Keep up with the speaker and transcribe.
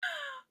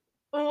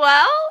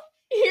Well,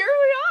 here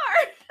we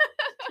are.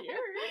 Cheers.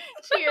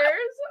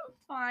 Cheers.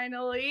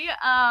 Finally.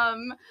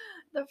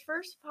 The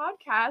first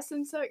podcast.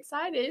 I'm so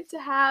excited to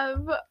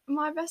have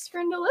my best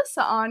friend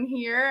Alyssa on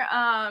here.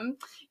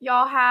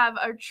 Y'all have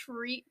a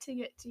treat to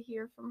get to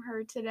hear from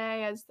her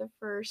today as the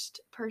first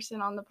person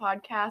on the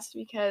podcast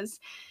because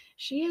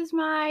she is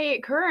my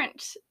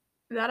current,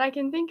 that I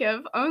can think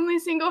of, only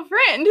single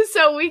friend.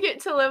 So we get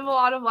to live a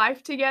lot of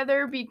life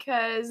together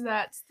because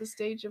that's the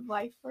stage of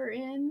life we're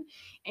in.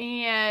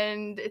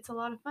 And it's a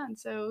lot of fun.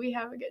 So we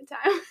have a good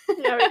time.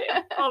 Yeah, we do.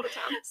 All the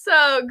time.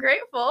 So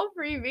grateful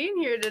for you being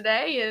here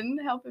today and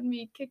helping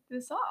me kick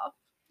this off.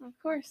 Of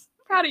course.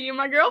 Proud of you,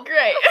 my girl.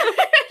 Great.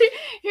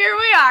 Here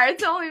we are.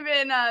 It's only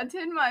been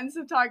 10 months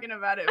of talking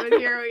about it, but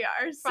here we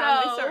are.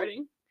 Finally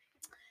starting.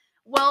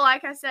 Well,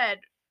 like I said,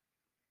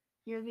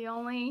 you're the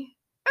only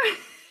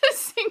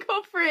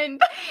single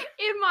friend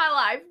in my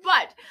life.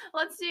 But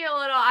let's do a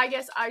little, I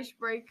guess,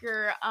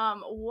 icebreaker.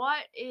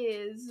 What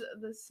is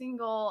the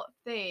single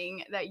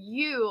thing that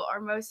you are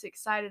most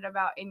excited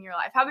about in your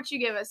life? How about you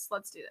give us,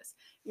 let's do this,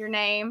 your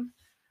name,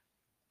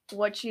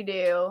 what you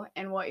do,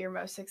 and what you're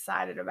most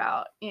excited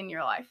about in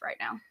your life right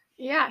now.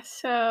 Yeah,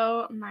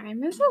 so my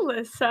name is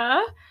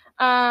Alyssa,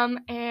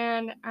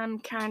 and I'm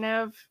kind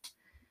of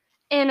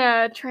in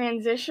a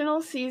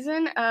transitional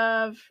season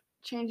of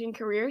changing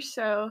careers,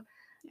 so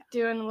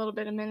doing a little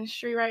bit of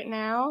ministry right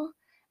now,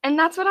 and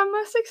that's what I'm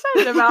most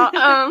excited about.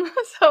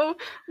 So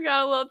we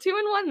got a little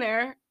 2-in-1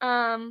 there.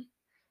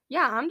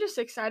 Yeah, I'm just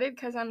excited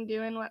because I'm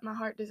doing what my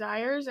heart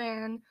desires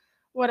and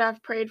what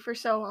I've prayed for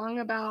so long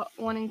about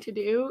wanting to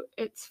do.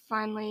 It's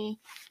finally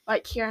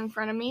like here in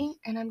front of me,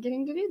 and I'm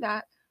getting to do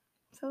that.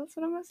 So that's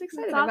what I'm most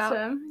excited about.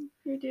 Awesome.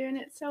 You're doing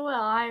it so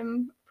well.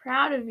 I'm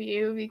proud of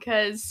you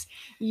because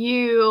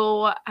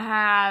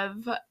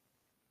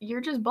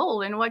you're just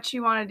bold in what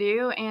you want to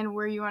do and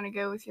where you want to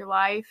go with your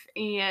life,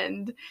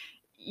 and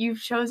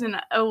you've chosen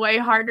a way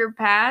harder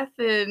path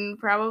than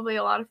probably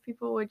a lot of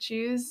people would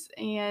choose.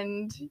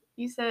 And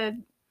you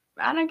said,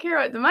 I don't care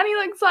what the money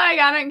looks like,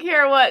 I don't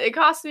care what it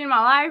costs me in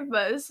my life,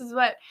 but this is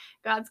what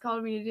God's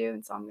called me to do,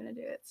 and so I'm going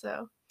to do it.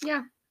 So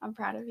yeah, I'm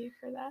proud of you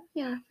for that.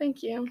 Yeah,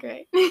 thank you.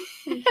 Great. Thank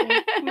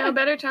you. No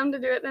better time to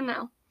do it than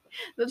now.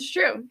 That's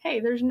true. Hey,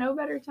 there's no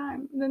better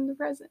time than the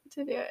present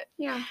to do it.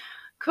 Yeah.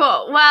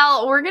 Cool.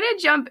 Well, we're going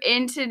to jump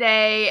in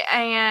today,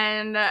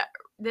 and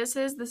this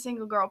is the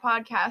Single Girl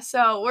Podcast,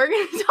 so we're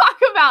going to talk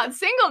about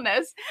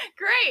singleness.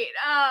 Great.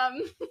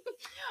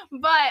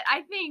 But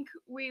I think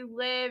we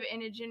live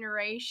in a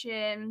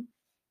generation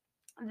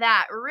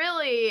that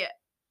really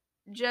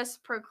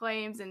just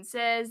proclaims and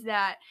says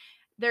that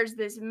there's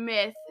this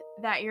myth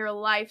that your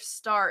life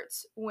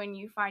starts when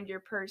you find your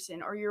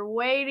person, or you're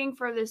waiting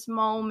for this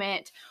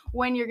moment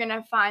when you're going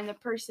to find the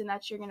person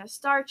that you're going to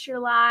start your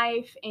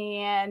life,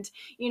 and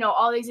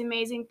all these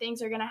amazing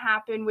things are going to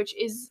happen, which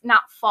is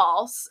not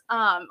false.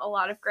 A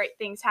lot of great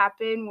things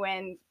happen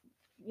when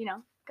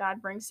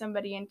God brings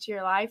somebody into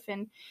your life,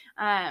 and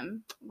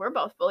we're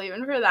both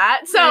believing for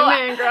that. So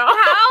Amen, girl.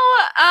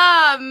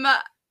 how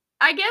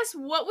I guess,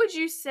 what would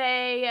you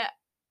say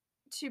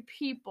to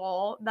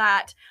people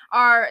that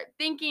are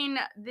thinking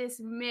this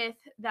myth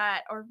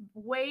that are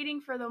waiting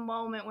for the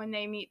moment when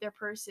they meet their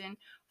person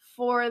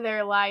for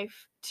their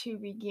life to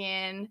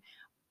begin?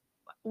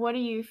 What do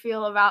you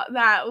feel about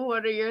that?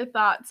 What are your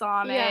thoughts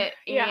on it?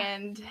 Yeah.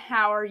 And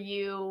how are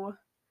you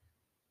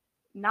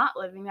not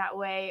living that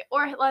way?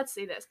 Or let's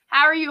see this.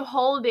 How are you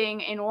holding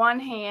in one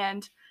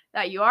hand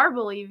that you are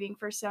believing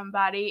for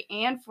somebody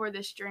and for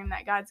this dream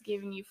that God's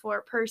giving you for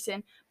a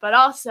person, but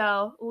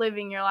also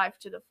living your life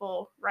to the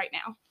full right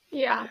now?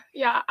 Yeah.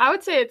 I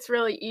would say it's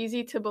really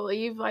easy to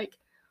believe, like,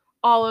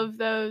 all of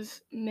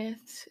those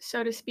myths,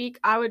 so to speak.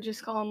 I would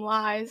just call them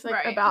lies, like,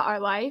 Right. about our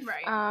life.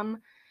 Right.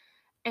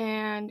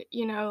 And,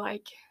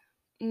 like,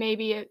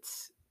 maybe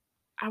it's,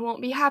 I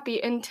won't be happy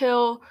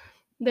until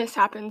this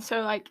happens.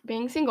 So, like,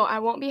 being single, I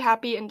won't be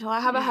happy until I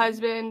have a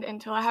husband,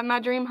 until I have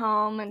my dream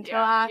home, until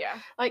I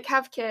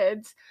have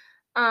kids.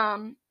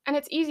 And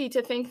it's easy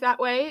to think that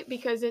way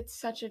because it's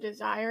such a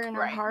desire in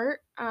our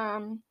heart.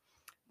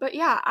 But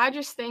yeah, I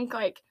just think,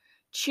 like,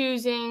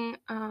 choosing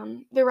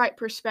the right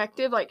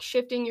perspective, like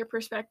shifting your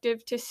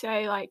perspective to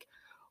say, like,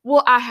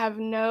 well,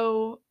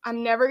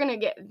 I'm never going to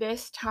get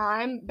this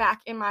time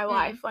back in my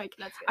life. Like,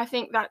 I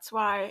think that's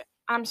why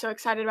I'm so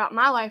excited about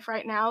my life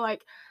right now.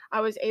 Like, I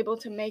was able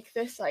to make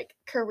this, like,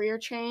 career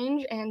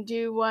change and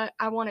do what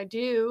I want to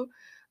do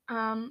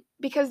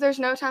because there's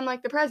no time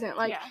like the present.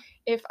 Like,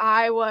 if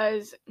I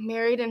was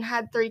married and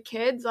had 3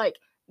 kids, like,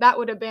 that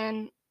would have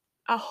been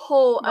a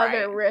whole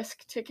other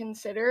risk to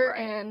consider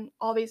and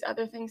all these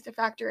other things to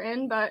factor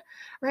in. But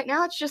right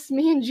now it's just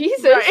me and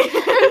Jesus.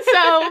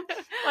 So,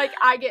 like,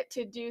 I get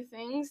to do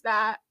things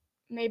that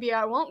maybe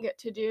I won't get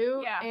to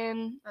do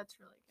in that's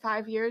really good.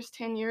 5 years,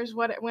 10 years,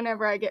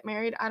 whenever I get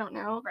married. I don't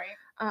know.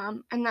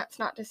 And that's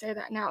not to say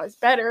that now is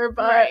better,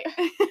 but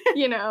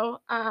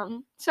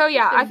so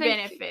yeah, I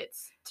think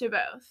benefits to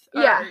both.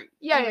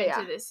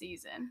 To this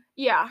season.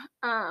 Yeah.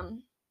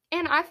 And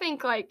I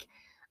think, like,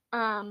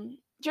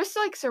 just,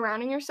 like,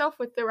 surrounding yourself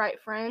with the right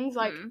friends,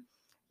 like, Mhm.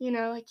 you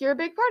know, like, you're a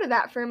big part of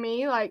that for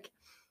me, like,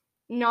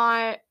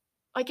 not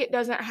like, it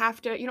doesn't have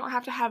to you don't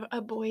have to have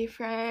a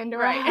boyfriend or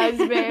a Right.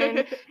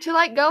 husband to,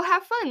 like, go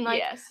have fun, like,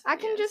 Yes, I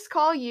can yes, just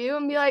call you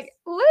and be yes. like,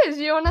 "Liz,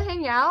 you wanna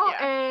hang out?"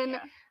 Yeah, And,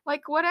 yeah,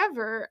 like,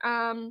 whatever,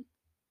 and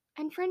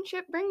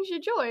friendship brings you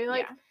joy,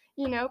 like, yeah.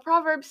 you know,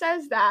 Proverbs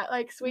says that,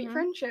 like, sweet Mhm.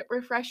 friendship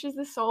refreshes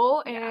the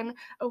soul Yeah, and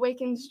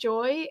awakens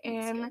joy,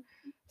 that's good. and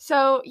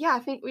so, yeah, I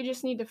think we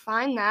just need to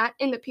find that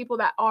in the people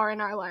that are in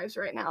our lives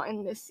right now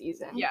in this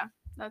season. Yeah,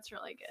 that's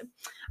really good.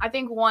 I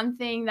think one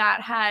thing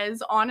that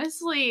has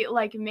honestly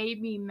like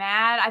made me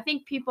mad, I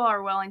think people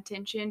are well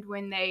intentioned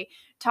when they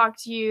talk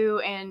to you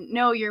and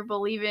know you're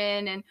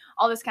believing and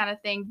all this kind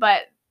of thing,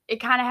 but it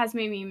kind of has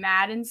made me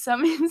mad in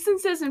some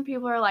instances when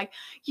people are like,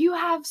 you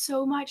have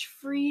so much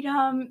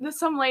freedom.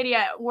 Some lady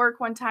at work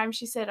one time,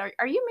 she said,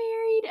 are you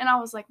married? And I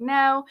was like,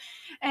 no.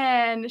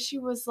 And she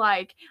was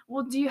like,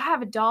 well, do you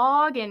have a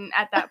dog? And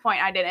at that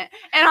point, I didn't.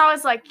 And I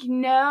was like,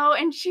 no.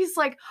 And she's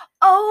like,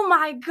 oh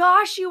my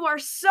gosh, you are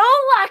so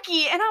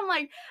lucky. And I'm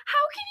like,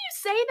 how can you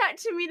say that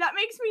to me? That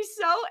makes me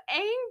so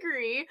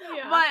angry.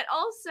 Yeah. But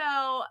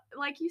also,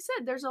 like you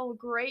said, there's a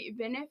great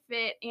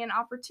benefit and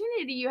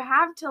opportunity you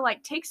have to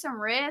like take some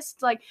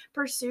risks, like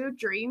pursue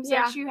dreams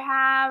Yeah. that you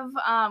have.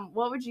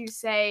 What would you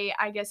say,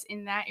 I guess,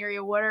 in that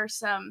area? What are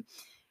some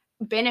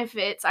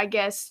benefits, I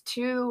guess,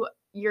 to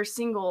your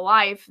single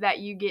life that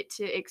you get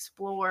to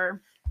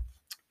explore?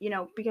 You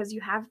know, because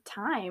you have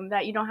time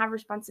that you don't have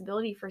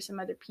responsibility for some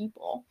other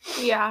people.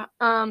 Yeah,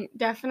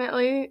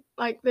 definitely,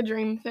 like, the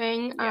dream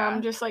thing, Yeah.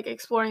 just, like,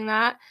 exploring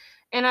that,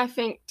 and I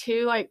think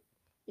too, like,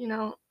 you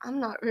know, I'm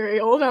not very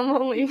old, I'm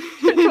only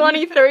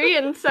 23,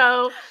 and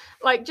so,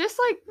 like, just,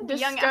 like,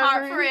 Young at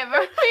heart discovering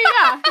forever.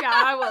 yeah,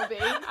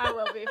 I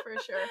will be for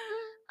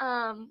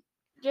sure.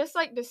 Just,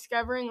 like,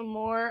 discovering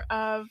more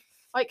of,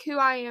 like, who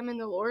I am in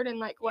the Lord and,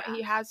 like, what Yeah.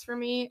 He has for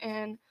me,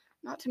 and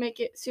not to make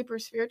it super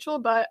spiritual,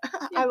 but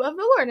Yeah. I love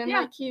the Lord, and,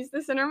 Yeah. like, He's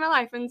the center of my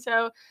life, and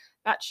so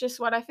that's just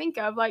what I think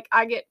of, like,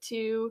 I get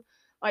to,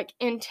 like,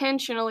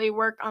 intentionally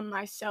work on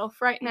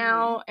myself right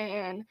now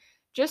and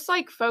just,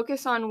 like,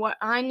 focus on what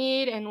I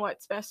need and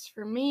what's best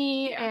for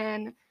me, Yeah.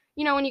 and,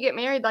 you know, when you get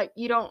married, like,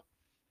 you don't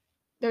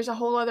there's a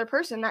whole other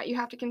person that you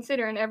have to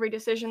consider in every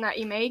decision that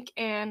you make,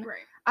 and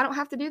Right. I don't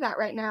have to do that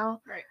right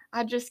now. Right.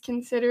 I just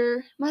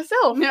consider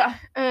myself. Yeah.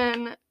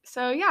 And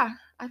so, yeah,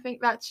 I think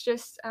that's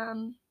just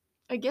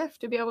a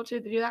gift to be able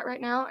to do that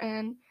right now.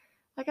 And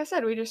like I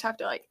said, we just have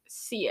to like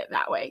see it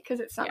that way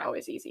because it's not Yeah.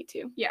 always easy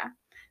to. Yeah.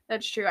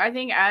 That's true. I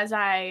think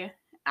I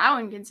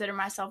wouldn't consider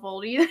myself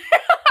old either. you're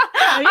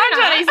I'm not.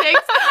 26. I'm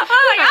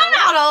like, I'm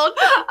not old.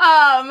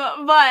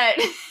 But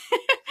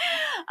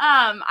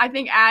I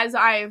think as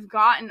I've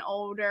gotten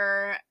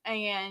older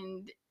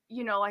and,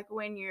 you know, like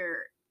when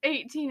you're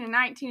 18 and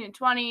 19 and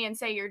 20 and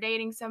say you're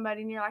dating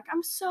somebody and you're like,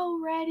 I'm so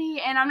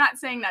ready. And I'm not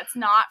saying that's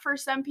not for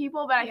some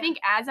people, but I Yeah. think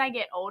as I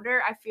get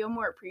older, I feel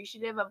more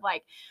appreciative of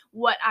like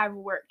what I've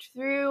worked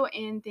through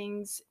and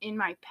things in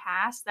my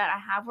past that I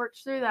have worked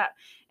through that,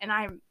 and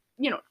I'm,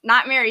 you know,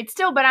 not married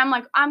still, but I'm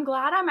like, I'm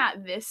glad I'm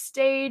at this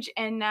stage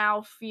and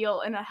now feel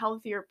in a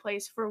healthier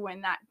place for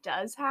when that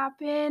does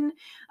happen.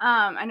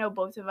 I know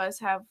both of us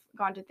have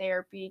gone to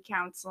therapy,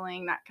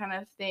 counseling, that kind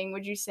of thing.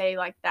 Would you say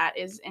like that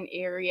is an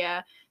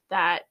area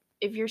that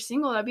if you're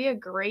single, that'd be a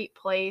great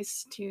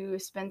place to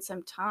spend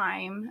some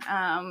time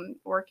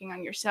working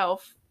on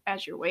yourself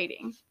as you're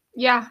waiting?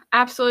 Yeah,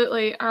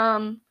 absolutely.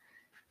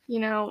 You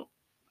know,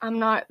 I'm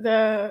not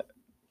the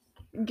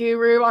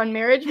guru on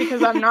marriage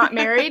because I'm not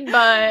married,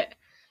 but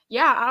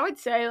yeah, I would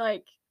say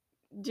like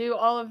do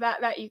all of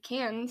that you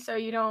can so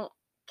you don't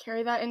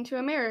carry that into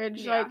a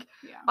marriage. Yeah, Like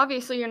yeah,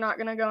 obviously you're not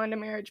going to go into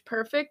marriage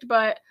perfect,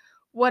 but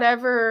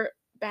whatever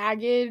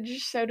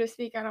baggage, so to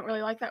speak, I don't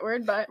really like that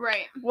word, but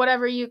right.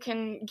 whatever you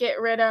can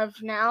get rid of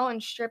now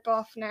and strip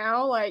off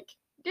now, like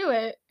do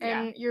it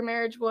Yeah. and your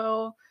marriage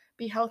will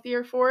be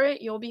healthier for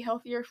it. You'll be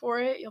healthier for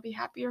it. You'll be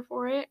happier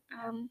for it.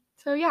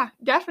 So yeah,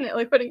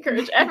 definitely would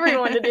encourage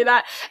everyone to do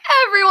that.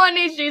 Everyone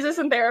needs Jesus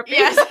in therapy.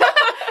 Yes.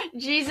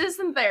 Jesus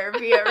and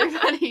therapy,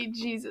 everybody.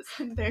 Jesus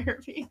and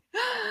therapy.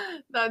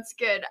 That's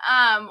good.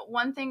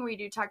 One thing we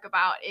do talk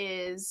about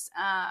is,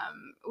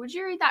 would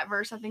you read that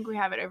verse? I think we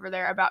have it over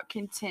there about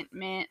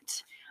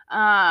contentment.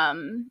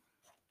 Maybe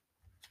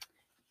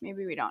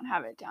we don't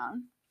have it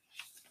down.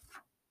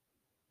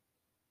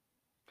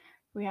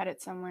 We had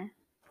it somewhere.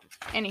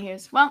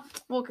 Anywho's, well,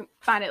 we'll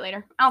find it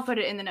later. I'll put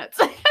it in the notes.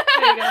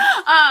 There you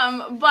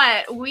go.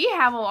 But we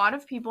have a lot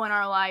of people in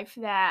our life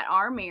that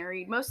are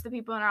married. Most of the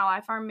people in our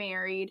life are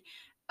married.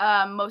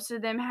 Most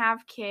of them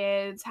have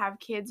kids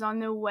on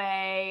the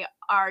way,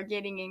 are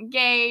getting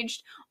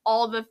engaged,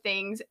 all the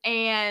things.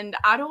 And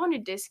I don't want to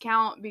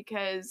discount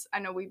because I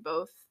know we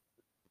both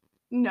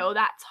know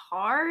that's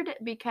hard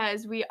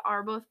because we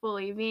are both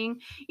believing,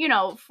 you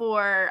know,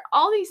 for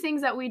all these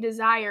things that we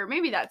desire.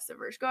 Maybe that's the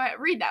verse. Go ahead,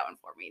 read that one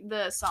for me.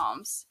 The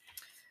Psalms.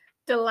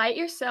 Delight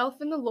yourself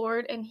in the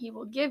Lord, and he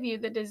will give you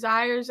the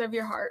desires of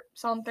your heart.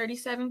 Psalm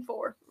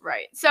 37:4.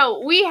 Right.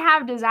 So we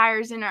have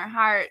desires in our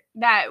heart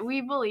that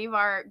we believe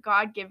are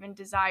God-given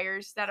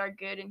desires that are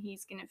good and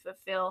he's going to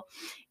fulfill.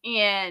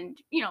 And,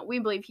 we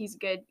believe he's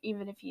good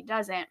even if he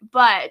doesn't.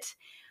 But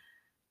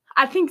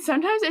I think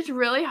sometimes it's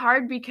really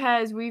hard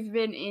because we've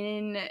been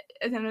in,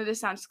 I know this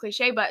sounds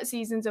cliche, but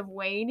seasons of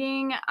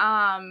waiting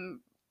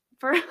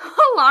for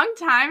a long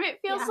time, it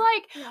feels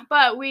like. Yeah.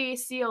 But we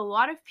see a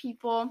lot of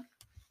people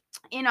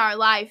in our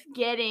life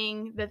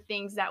getting the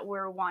things that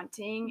we're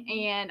wanting,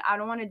 and I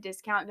don't want to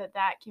discount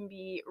that can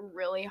be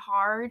really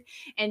hard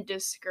and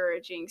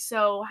discouraging.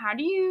 So how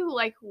do you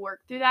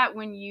work through that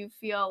when you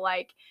feel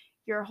like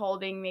you're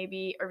holding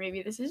maybe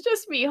this is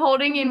just me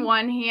holding in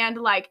one hand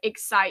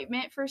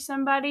excitement for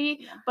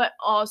somebody, but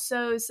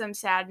also some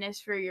sadness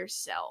for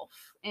yourself?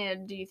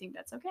 And do you think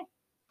that's okay?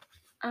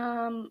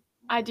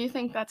 I do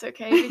think that's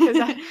okay because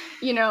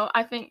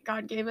I think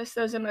God gave us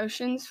those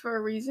emotions for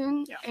a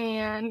reason,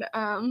 and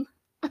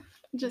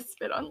just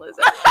spit on Liz.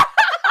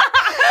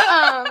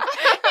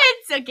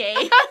 It's okay.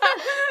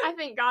 I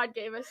think God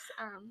gave us,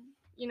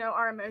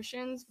 our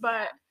emotions,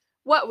 but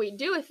what we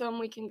do with them,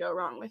 we can go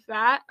wrong with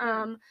that.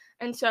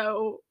 And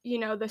so,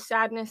 the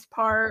sadness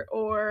part,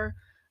 or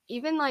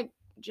even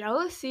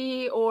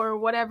jealousy or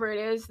whatever it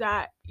is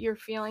that you're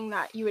feeling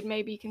that you would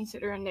maybe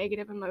consider a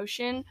negative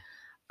emotion,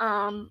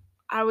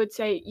 I would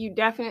say you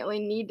definitely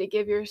need to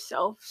give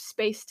yourself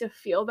space to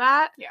feel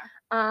that.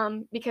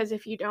 Because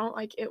if you don't,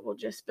 it will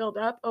just build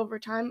up over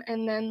time,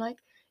 and then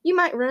you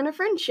might ruin a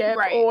friendship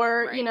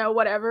or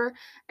whatever.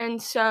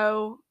 And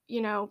so,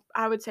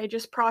 I would say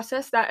just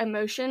process that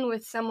emotion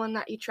with someone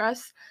that you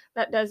trust.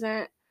 That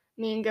doesn't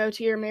mean go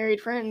to your married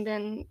friend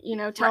and,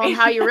 tell them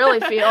how you really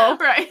feel.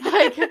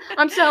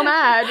 I'm so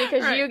mad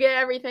because you get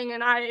everything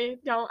and I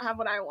don't have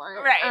what I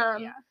want.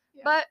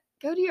 But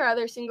go to your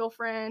other single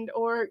friend,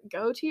 or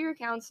go to your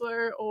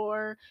counselor,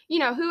 or,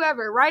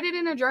 whoever. Write it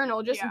in a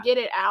journal. Just get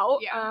it out,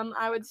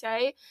 I would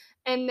say.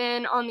 And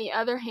then on the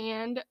other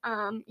hand,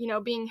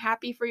 being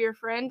happy for your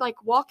friend,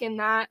 walk in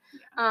that.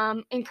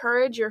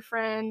 Encourage your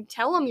friend.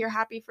 Tell them you're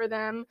happy for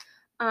them.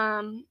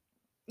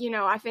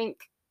 I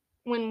think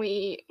when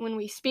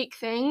we speak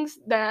things,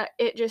 that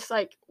it just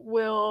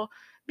will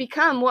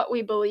become what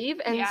we believe.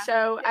 And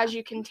so as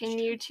you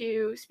continue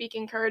to speak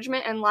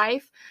encouragement and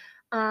life,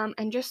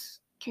 and just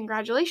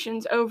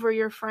congratulations over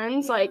your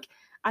friends, I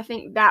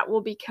think that will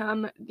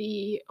become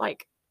the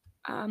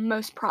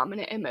most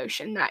prominent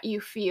emotion that you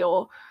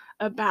feel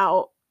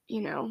about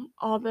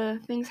all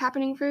the things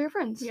happening for your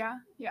friends.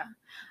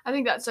 I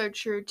think that's so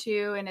true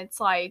too. And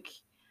it's I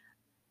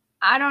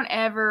don't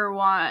ever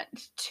want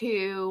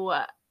to,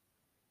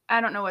 I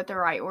don't know what the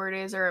right word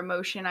is, or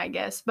emotion, I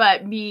guess,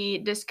 but be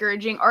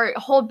discouraging or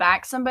hold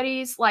back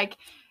somebody's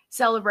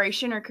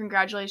celebration or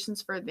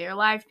congratulations for their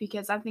life,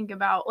 because I think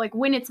about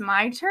when it's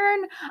my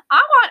turn,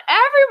 I want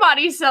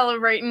everybody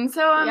celebrating.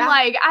 So I'm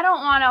I don't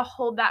want to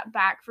hold that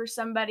back for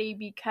somebody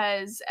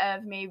because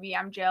of maybe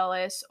I'm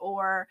jealous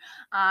or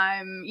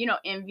I'm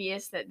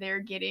envious that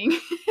they're getting.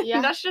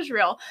 That's just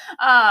real.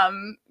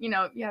 You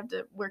have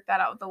to work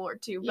that out with the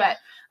Lord too. But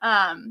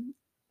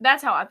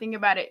that's how I think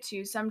about it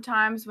too.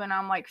 Sometimes when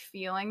I'm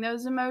feeling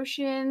those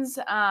emotions,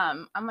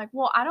 I'm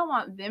well, I don't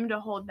want them to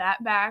hold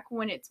that back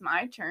when it's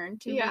my turn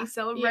to be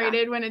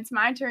celebrated, when it's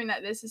my turn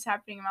that this is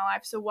happening in my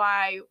life. So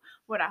why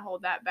would I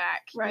hold that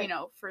back,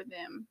 for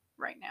them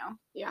right now?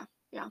 Yeah.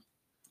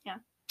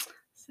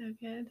 So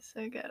good.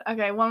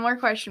 Okay, one more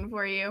question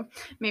for you,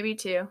 maybe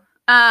two.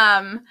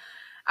 I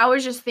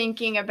was just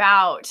thinking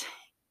about,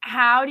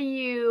 how do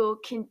you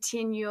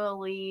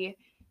continually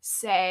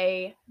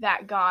say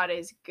that God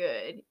is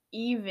good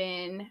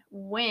even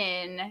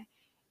when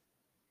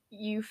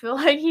you feel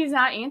like he's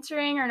not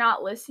answering or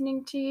not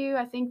listening to you?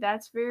 I think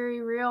that's very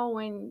real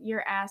when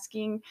you're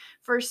asking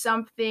for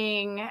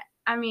something.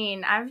 I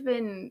mean, I've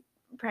been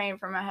praying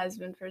for my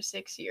husband for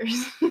 6 years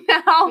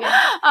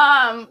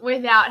now,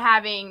 without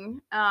having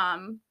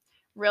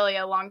really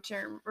a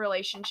long-term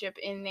relationship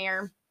in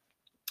there.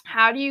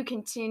 How do you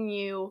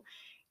continue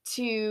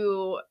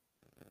to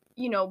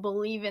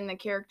believe in the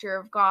character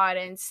of God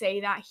and say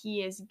that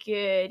he is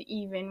good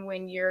even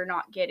when you're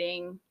not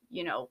getting,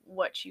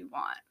 what you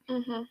want?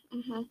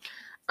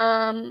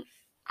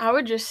 I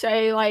would just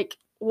say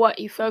what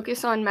you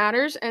focus on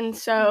matters. And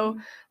so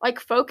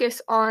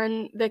focus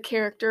on the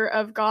character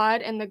of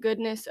God and the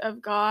goodness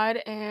of God,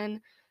 and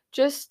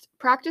just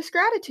practice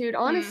gratitude,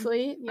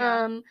 honestly.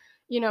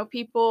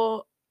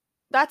 People,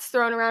 that's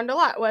thrown around a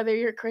lot, whether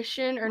you're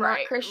Christian or not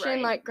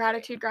Christian,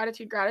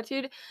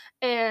 gratitude.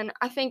 And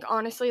I think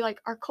honestly,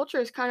 our culture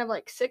is kind of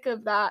sick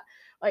of that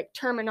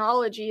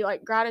terminology,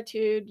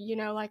 gratitude,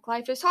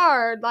 life is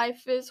hard,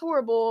 life is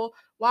horrible.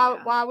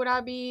 Why would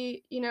I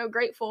be,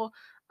 grateful?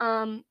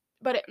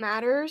 But it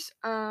matters.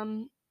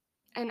 And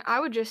I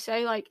would just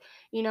say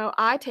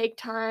I take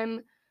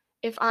time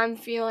if I'm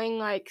feeling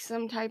like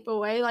some type of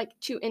way, like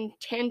to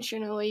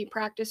intentionally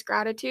practice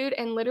gratitude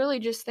and literally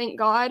just thank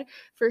God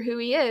for who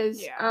he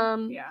is. Yeah.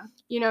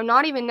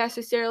 Not even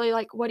necessarily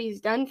like what he's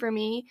done for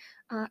me,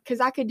 because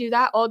I could do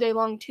that all day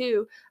long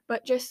too,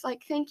 but just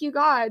like, thank you,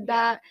 God,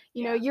 that,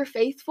 you're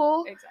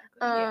faithful, Exactly.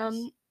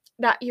 Yes.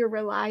 that you're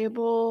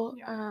reliable,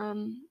 Yeah.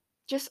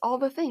 just all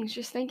the things,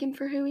 just thank him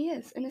for who he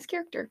is and his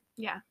character.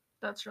 Yeah,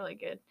 that's really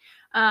good.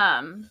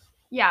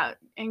 Yeah,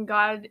 and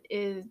God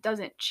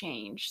doesn't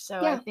change. So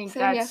I think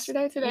same that's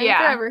yesterday, today, and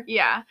forever.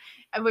 Yeah,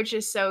 which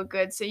is so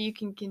good. So you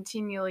can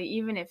continually,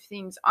 even if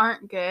things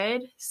aren't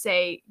good,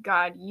 say,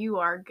 God, you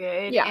are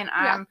good, and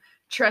I'm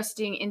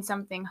trusting in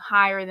something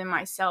higher than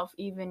myself,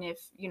 even if,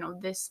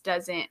 this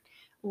doesn't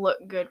look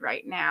good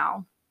right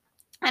now.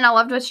 And I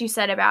loved what you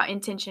said about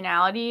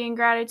intentionality and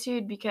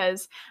gratitude,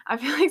 because I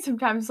feel like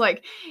sometimes,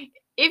 like,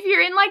 if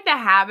you're in like the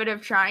habit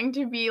of trying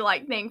to be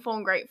like thankful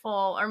and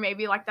grateful, or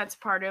maybe like that's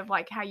part of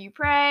like how you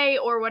pray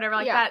or whatever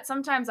like that,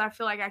 sometimes I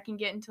feel like I can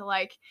get into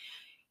like,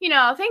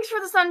 thanks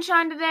for the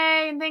sunshine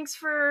today, and thanks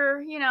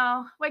for,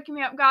 waking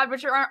me up, God,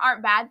 which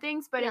aren't bad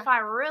things. But if I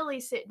really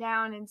sit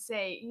down and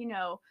say,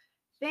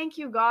 thank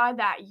you, God,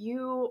 that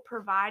you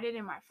provided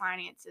in my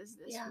finances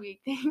this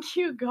week. Thank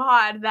you,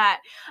 God, that,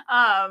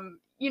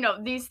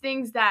 these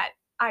things that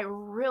I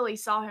really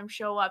saw him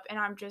show up, and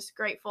I'm just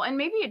grateful. And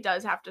maybe it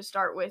does have to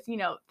start with,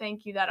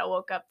 thank you that I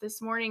woke up this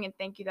morning, and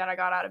thank you that I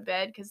got out of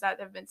bed, because that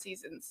have been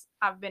seasons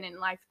I've been in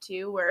life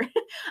too, where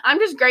I'm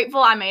just grateful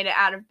I made it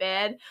out of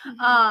bed.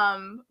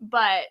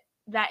 But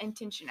that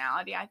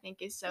intentionality, I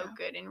think, is so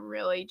good, and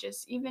really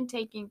just even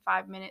taking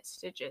 5 minutes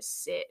to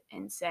just sit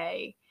and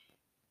say,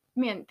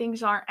 man,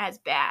 things aren't as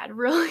bad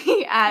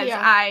really as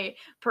I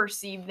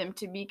perceive them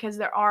to be, because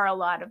there are a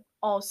lot of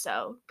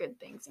also good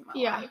things in my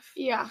life.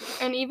 Yeah.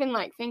 And even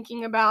like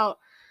thinking about,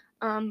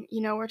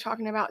 we're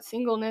talking about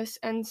singleness.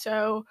 And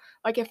so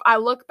like, if I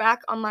look back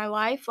on my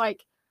life,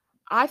 like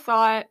I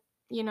thought,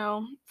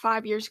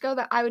 5 years ago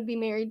that I would be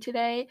married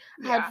today.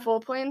 I had full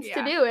plans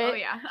to do it. Oh,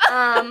 yeah.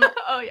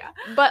 Oh, yeah.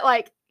 But,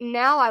 like,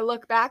 now I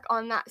look back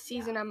on that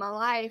season of my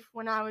life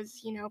when I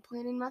was,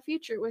 planning my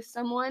future with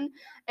someone,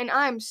 and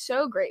I'm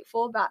so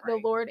grateful that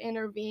the Lord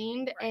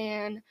intervened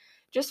and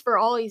just for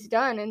all he's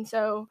done. And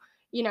so,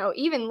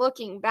 even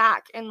looking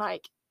back and,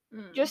 like,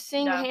 just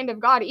seeing the hand of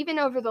God, even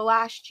over the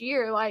last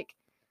year, like,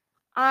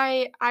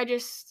 I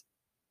just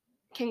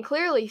can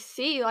clearly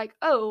see, like,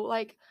 oh,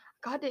 like,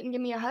 God didn't give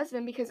me a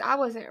husband because I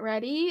wasn't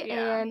ready,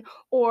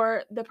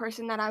 or the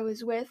person that I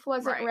was with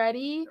wasn't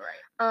ready.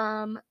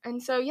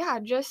 And so,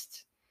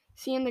 just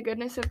seeing the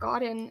goodness of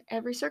God in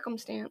every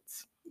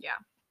circumstance. Yeah,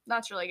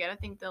 that's really good. I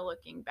think the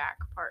looking back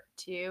part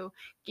too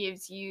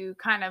gives you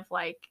kind of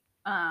like,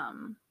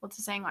 what's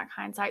the saying, like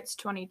hindsight's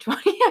 20/20,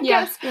 I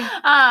guess.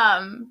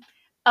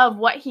 Of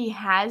what he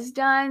has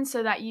done,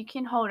 so that you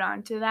can hold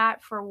on to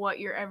that for what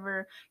you're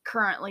ever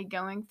currently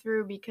going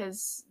through,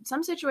 because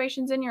some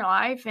situations in your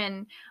life,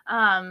 and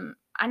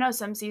I know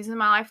some seasons of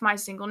my life, my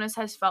singleness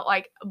has felt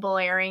like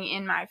blaring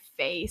in my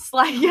face.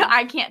 Like,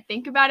 I can't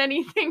think about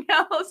anything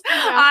else.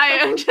 I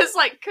am just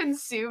like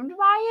consumed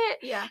by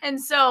it. And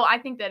so I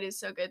think that is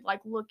so good. Like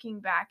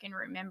looking back and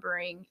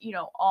remembering,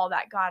 all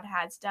that God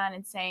has done,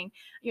 and saying,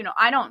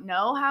 I don't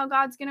know how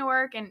God's going to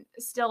work. And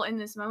still in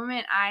this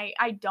moment,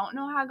 I don't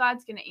know how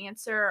God's going to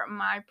answer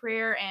my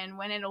prayer and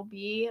when it'll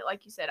be.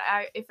 Like you said,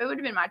 if it would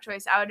have been my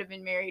choice, I would have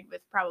been married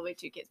with probably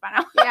 2 kids by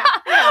now. But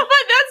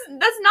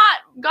that's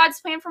not God's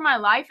plan for my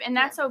life, and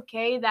that's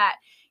okay. That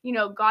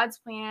God's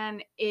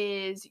plan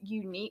is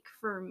unique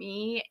for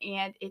me,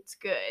 and it's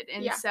good.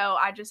 And so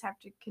I just have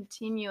to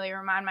continually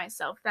remind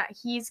myself that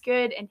he's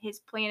good and his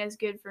plan is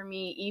good for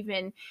me,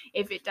 even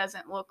if it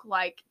doesn't look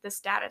like the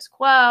status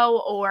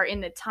quo or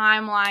in the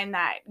timeline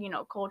that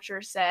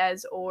culture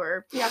says,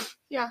 or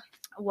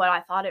what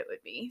I thought it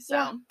would be.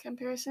 So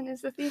comparison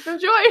is the thief of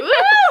joy.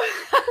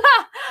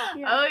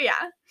 Oh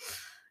yeah.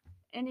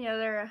 Any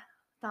other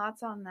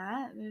thoughts on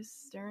that?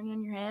 Just stirring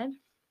in your head?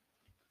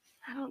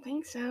 I don't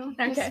think so.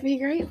 Okay. Just be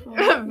grateful.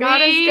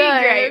 God is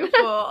good.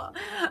 Grateful.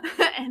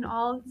 And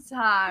all the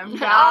time.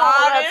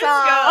 God is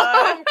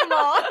good. Come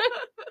on.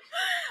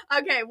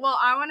 Okay, well,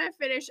 I want to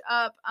finish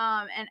up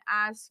and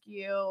ask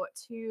you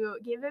to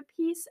give a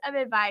piece of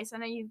advice. I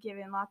know you've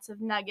given lots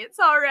of nuggets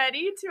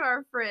already to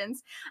our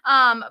friends,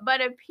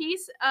 but a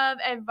piece of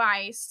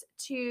advice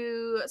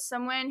to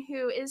someone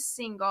who is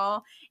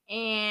single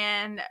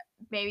and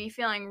maybe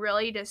feeling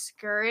really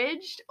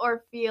discouraged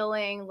or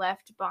feeling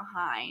left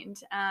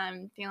behind,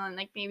 feeling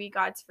like maybe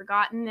God's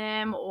forgotten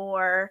them,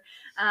 or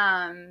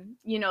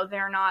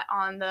they're not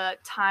on the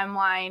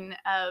timeline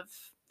of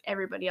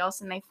everybody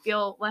else and they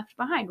feel left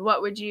behind.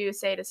 What would you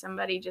say to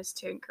somebody just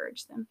to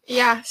encourage them?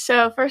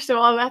 So first of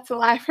all, that's a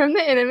lie from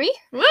the enemy.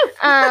 Woo!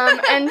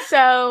 And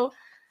so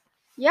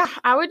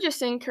I would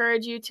just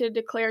encourage you to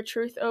declare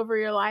truth over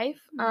your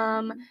life.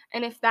 And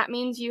if that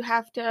means you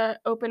have to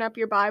open up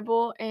your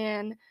Bible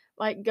and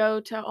like go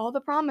to all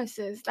the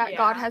promises that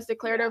God has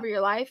declared over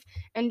your life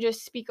and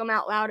just speak them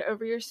out loud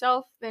over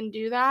yourself, then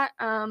do that.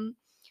 And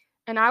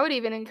I would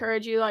even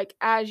encourage you, like,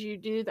 as you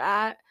do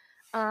that,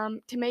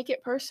 to make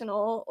it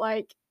personal.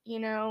 Like, you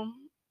know,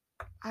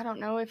 I don't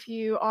know if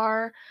you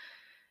are,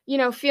 you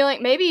know,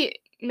 feeling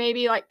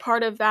maybe like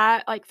part of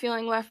that, like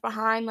feeling left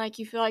behind, like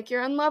you feel like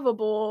you're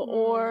unlovable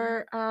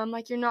or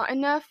like you're not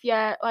enough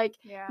yet. Like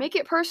Yeah. make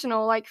it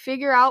personal, like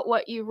figure out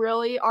what you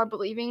really are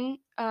believing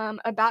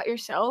about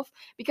yourself,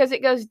 because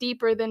it goes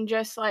deeper than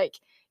just like,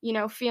 you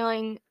know,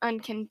 feeling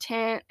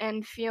uncontent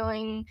and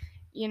feeling,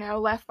 you know,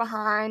 left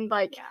behind.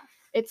 Like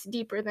it's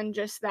deeper than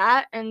just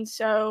that. And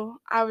so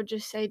I would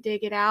just say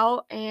dig it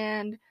out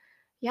and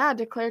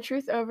declare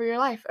truth over your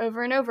life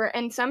over and over.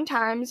 And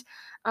sometimes,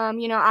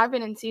 you know, I've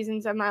been in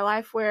seasons of my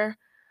life where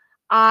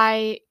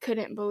I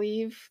couldn't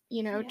believe,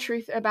 you know,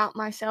 truth about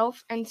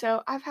myself. And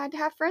so I've had to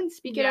have friends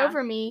speak it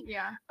over me.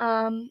 Yeah.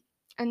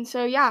 And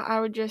so, I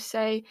would just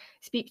say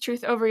speak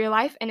truth over your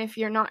life. And if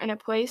you're not in a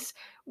place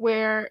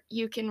where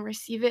you can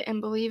receive it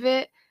and believe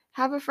it,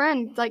 have a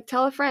friend, like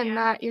tell a friend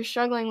that you're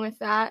struggling with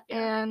that.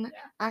 And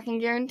I can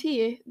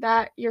guarantee you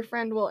that your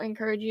friend will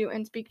encourage you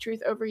and speak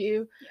truth over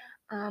you.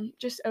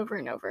 Just over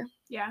and over.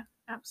 Yeah,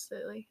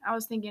 absolutely. I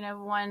was thinking of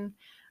one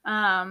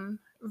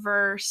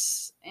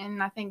verse,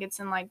 and I think it's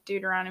in like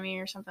Deuteronomy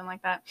or something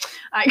like that.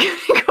 I can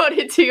quote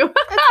it to you.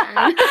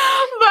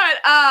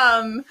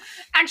 But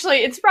actually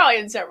it's probably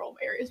in several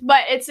areas.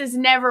 But it says,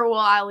 never will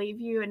I leave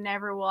you and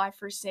never will I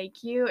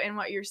forsake you. And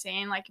what you're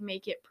saying, like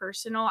make it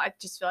personal. I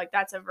just feel like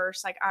that's a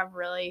verse like I've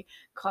really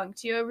clung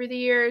to over the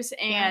years.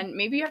 And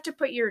maybe you have to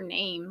put your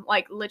name,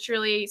 like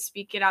literally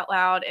speak it out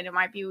loud, and it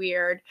might be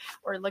weird,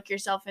 or look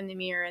yourself in the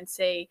mirror and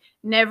say,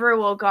 never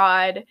will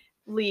God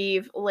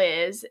leave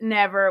Liz,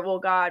 never will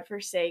God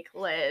forsake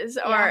Liz,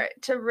 or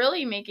to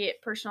really make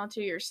it personal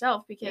to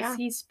yourself, because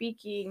he's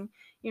speaking,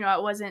 you know,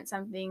 it wasn't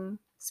something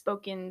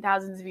spoken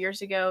thousands of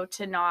years ago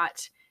to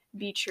not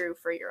be true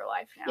for your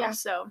life now.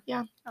 So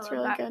it's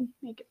really good.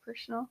 Make it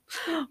personal.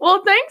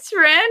 Well, thanks,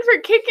 friend,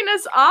 for kicking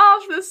us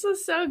off. This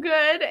was so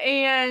good,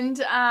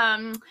 and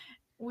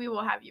we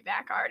will have you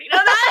back. I already know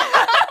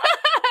that.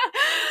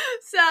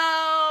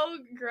 So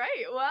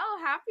great. Well,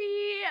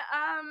 happy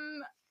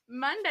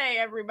Monday,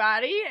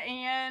 everybody,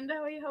 and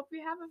we hope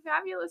you have a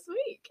fabulous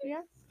week.